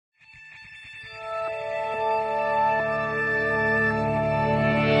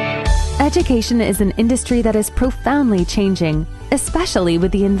Education is an industry that is profoundly changing, especially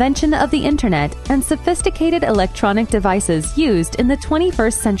with the invention of the internet and sophisticated electronic devices used in the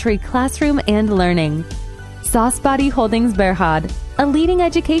 21st century classroom and learning. Sasbadi Holdings Berhad, a leading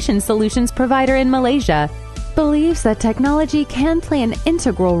education solutions provider in Malaysia, believes that technology can play an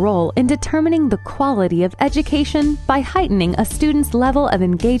integral role in determining the quality of education by heightening a student's level of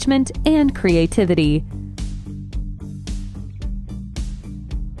engagement and creativity.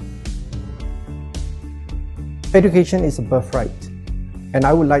 Education is a birthright, and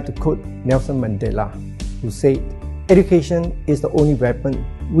I would like to quote Nelson Mandela, who said, "Education is the only weapon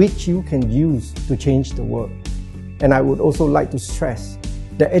which you can use to change the world." And I would also like to stress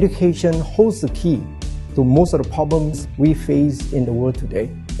that education holds the key to most of the problems we face in the world today,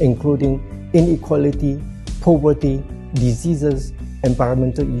 including inequality, poverty, diseases,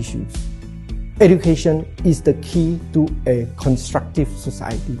 environmental issues. Education is the key to a constructive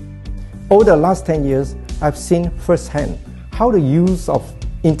society. Over the last 10 years, I've seen firsthand how the use of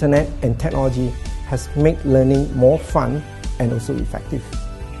internet and technology has made learning more fun and also effective.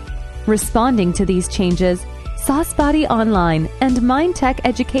 Responding to these changes, Sasbadi Online and MindTech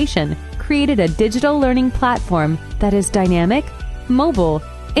Education created a digital learning platform that is dynamic, mobile,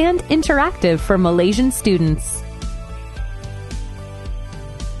 and interactive for Malaysian students.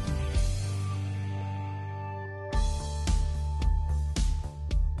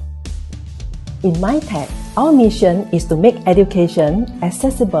 In MyTech, our mission is to make education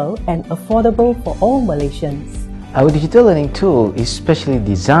accessible and affordable for all Malaysians. Our digital learning tool is specially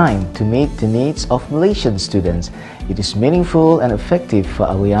designed to meet the needs of Malaysian students. It is meaningful and effective for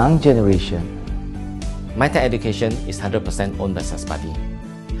our young generation. MyTech Education is 100% owned by Sasbadi.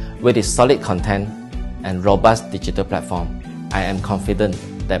 With its solid content and robust digital platform, I am confident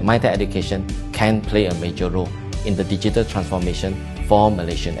that MyTech Education can play a major role in the digital transformation for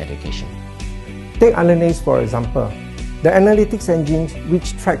Malaysian education. Take iLearn, for example. The analytics engine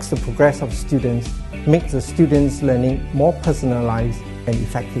which tracks the progress of students makes the students' learning more personalized and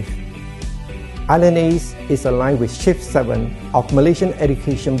effective. iLearn is aligned with Shift 7 of Malaysian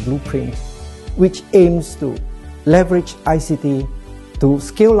Education Blueprint, which aims to leverage ICT to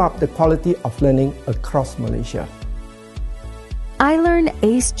scale up the quality of learning across Malaysia. iLearn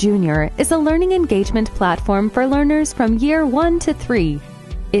ACE Junior is a learning engagement platform for learners from Year 1 to 3.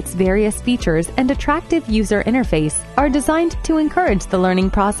 Its various features and attractive user interface are designed to encourage the learning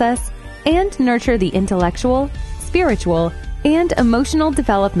process and nurture the intellectual, spiritual, and emotional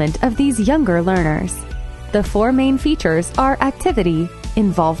development of these younger learners. The four main features are activity,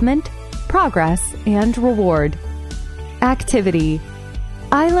 involvement, progress, and reward. Activity.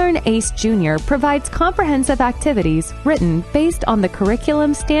 iLearn ACE Junior provides comprehensive activities written based on the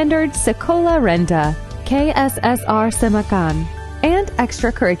curriculum standard Sekolah Rendah, KSSR Semakan, and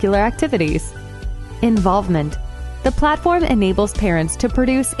extracurricular activities. Involvement. The platform enables parents to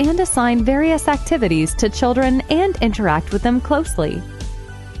produce and assign various activities to children and interact with them closely.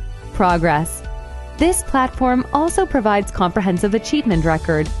 Progress. This platform also provides comprehensive achievement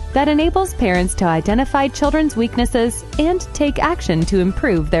record that enables parents to identify children's weaknesses and take action to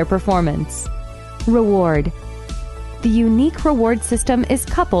improve their performance. Reward. The unique reward system is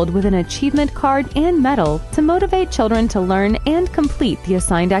coupled with an achievement card and medal to motivate children to learn and complete the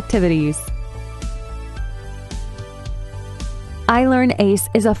assigned activities. iLearn ACE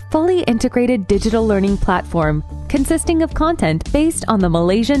is a fully integrated digital learning platform consisting of content based on the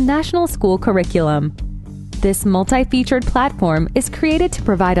Malaysian National School curriculum. This multi-featured platform is created to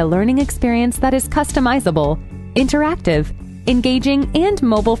provide a learning experience that is customizable, interactive, engaging, and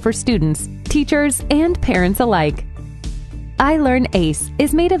mobile for students, teachers, and parents alike. iLearn ACE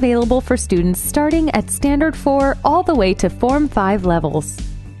is made available for students starting at Standard 4 all the way to Form 5 levels.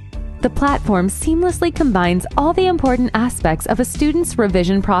 The platform seamlessly combines all the important aspects of a student's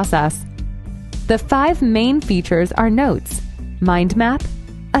revision process. The 5 main features are notes, mind map,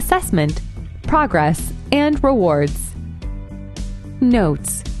 assessment, progress, and rewards.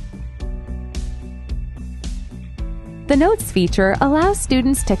 Notes. The Notes feature allows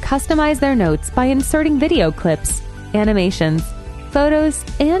students to customize their notes by inserting video clips, animations, photos,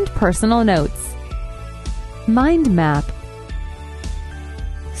 and personal notes. Mind map.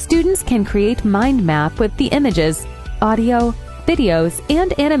 Students can create mind map with the images, audio, videos,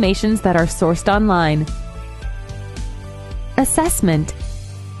 and animations that are sourced online. Assessment.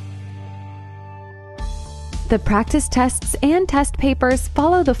 The practice tests and test papers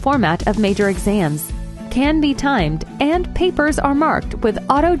follow the format of major exams, can be timed, and papers are marked with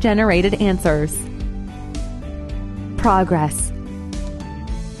auto-generated answers. Progress.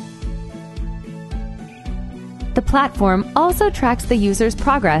 The platform also tracks the user's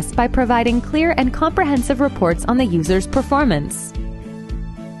progress by providing clear and comprehensive reports on the user's performance.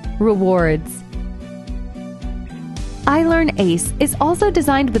 Rewards. iLearn ACE is also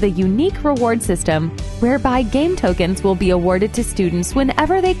designed with a unique reward system whereby game tokens will be awarded to students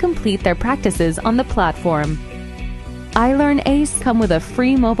whenever they complete their practices on the platform. iLearn ACE comes with a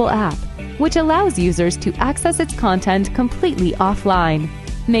free mobile app, which allows users to access its content completely offline,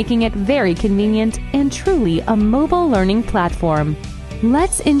 making it very convenient and truly a mobile learning platform.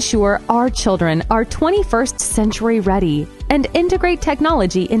 Let's ensure our children are 21st century ready and integrate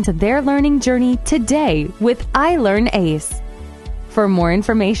technology into their learning journey today with iLearn ACE. For more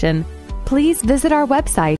information, please visit our website